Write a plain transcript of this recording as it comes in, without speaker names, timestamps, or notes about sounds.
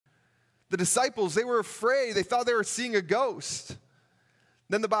The disciples, they were afraid. They thought they were seeing a ghost.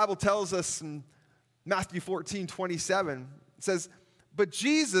 Then the Bible tells us in Matthew 14:27, it says, "But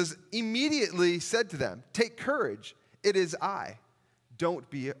Jesus immediately said to them, 'Take courage, it is I. Don't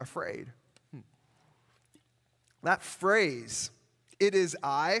be afraid.'" That phrase, "it is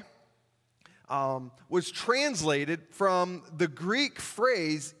I," was translated from the Greek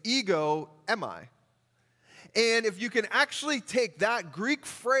phrase, "ego eimi." And if you can actually take that Greek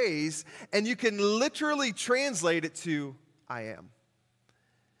phrase and you can literally translate it to "I am,"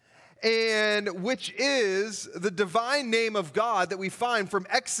 and which is the divine name of God that we find from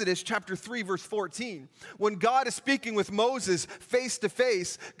Exodus chapter 3, verse 14. When God is speaking with Moses face to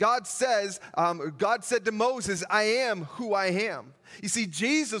face, God said to Moses, "I am who I am." You see,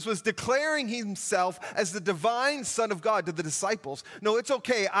 Jesus was declaring himself as the divine Son of God to the disciples. No, it's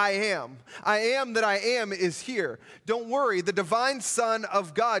okay, I am. I am that I am is here. Don't worry, the divine Son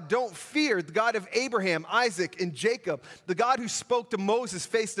of God. Don't fear, the God of Abraham, Isaac, and Jacob, the God who spoke to Moses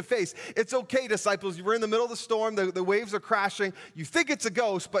face to face. It's okay, disciples, you were in the middle of the storm, the waves are crashing. You think it's a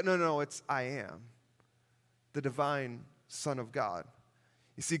ghost, but no, it's I am, the divine Son of God.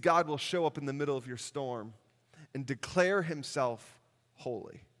 You see, God will show up in the middle of your storm and declare himself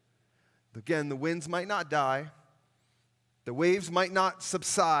holy. Again, the winds might not die, the waves might not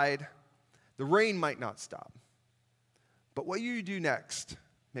subside, the rain might not stop. But what you do next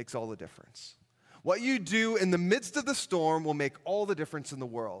makes all the difference. What you do in the midst of the storm will make all the difference in the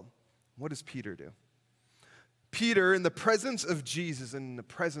world. What does Peter do? Peter, in the presence of Jesus and in the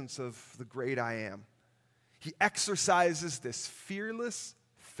presence of the great I am, he exercises this fearless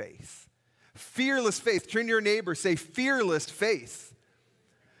faith. Fearless faith. Turn to your neighbor, say fearless faith.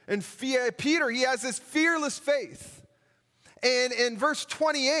 And Peter, he has this fearless faith. And in verse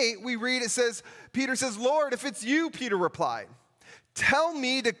 28, we read, Peter says, "Lord, if it's you," Peter replied, "tell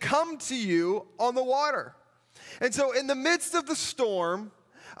me to come to you on the water." And so in the midst of the storm,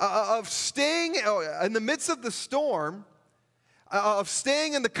 of staying in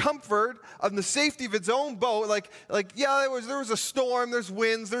the comfort of the safety of its own boat, there was a storm, there's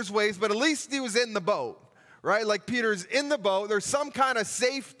winds, there's waves, but at least he was in the boat. Right? Like Peter's in the boat, there's some kind of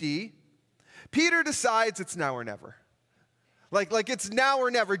safety. Peter decides it's now or never. Like it's now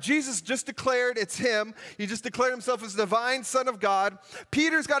or never. Jesus just declared it's him. He just declared himself as the divine Son of God.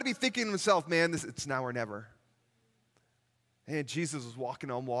 Peter's got to be thinking to himself, man, it's now or never. And Jesus was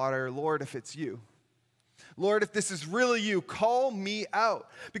walking on water. "Lord, if it's you. Lord, if this is really you, call me out."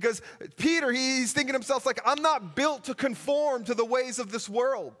 Because Peter, he's thinking to himself, I'm not built to conform to the ways of this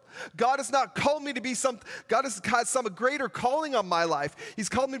world. God has not called me to be God has got some greater calling on my life. He's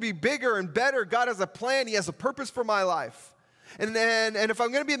called me to be bigger and better. God has a plan. He has a purpose for my life. And if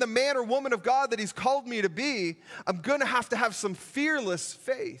I'm going to be the man or woman of God that he's called me to be, I'm going to have some fearless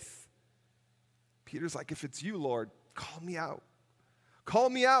faith. Peter's like, "If it's you, Lord, call me out.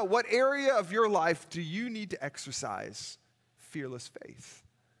 Call me out. What area of your life do you need to exercise fearless faith?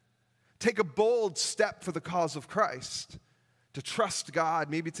 Take a bold step for the cause of Christ, to trust God.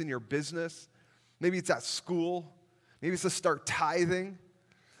 Maybe it's in your business. Maybe it's at school. Maybe it's to start tithing.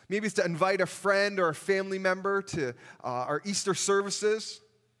 Maybe it's to invite a friend or a family member to our Easter services.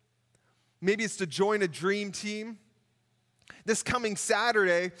 Maybe it's to join a dream team. This coming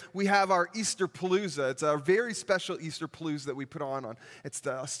Saturday, we have our Easter Palooza. It's a very special Easter Palooza that we put on. It's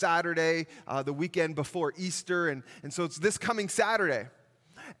the Saturday, the weekend before Easter, and so it's this coming Saturday.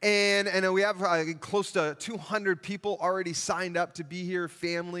 And we have close to 200 people already signed up to be here,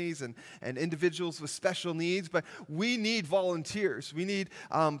 families and individuals with special needs. But we need volunteers. We need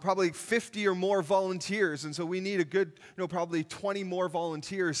probably 50 or more volunteers. And so we need a good, probably 20 more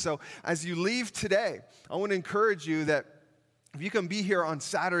volunteers. So as you leave today, I want to encourage you that if you can be here on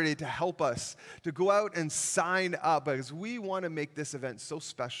Saturday to help us, to go out and sign up, because we want to make this event so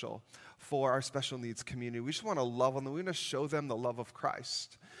special for our special needs community. We just want to love them. We want to show them the love of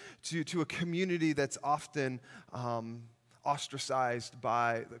Christ to a community that's often ostracized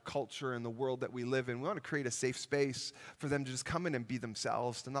by the culture and the world that we live in. We want to create a safe space for them to just come in and be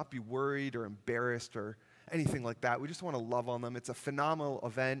themselves, to not be worried or embarrassed or anything like that. We just want to love on them. It's a phenomenal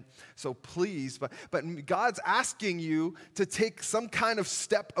event, so please. But God's asking you to take some kind of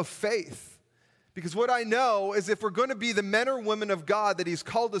step of faith. Because what I know is if we're going to be the men or women of God that he's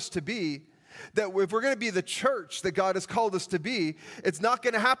called us to be, that if we're going to be the church that God has called us to be, it's not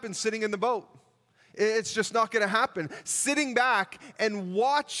going to happen sitting in the boat. It's just not going to happen. Sitting back and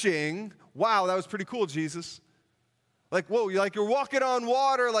watching, wow, that was pretty cool, Jesus. Like, whoa, you're walking on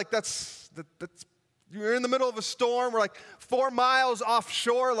water, that's you're in the middle of a storm, we're 4 miles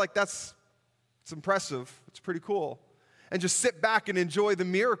offshore, it's impressive. It's pretty cool. and just sit back and enjoy the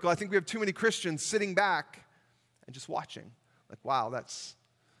miracle. I think we have too many Christians sitting back and just watching. Like, wow, that's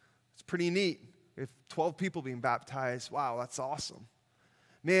pretty neat. We have 12 people being baptized. Wow, that's awesome.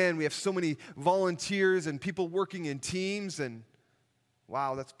 Man, we have so many volunteers and people working in teams, and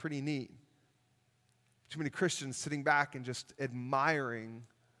wow, that's pretty neat. Too many Christians sitting back and just admiring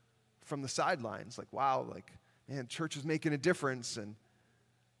from the sidelines. Like, wow, like, man, church is making a difference. And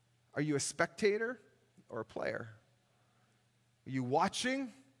are you a spectator or a player? Are you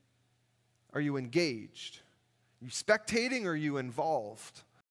watching? Are you engaged? Are you spectating or are you involved?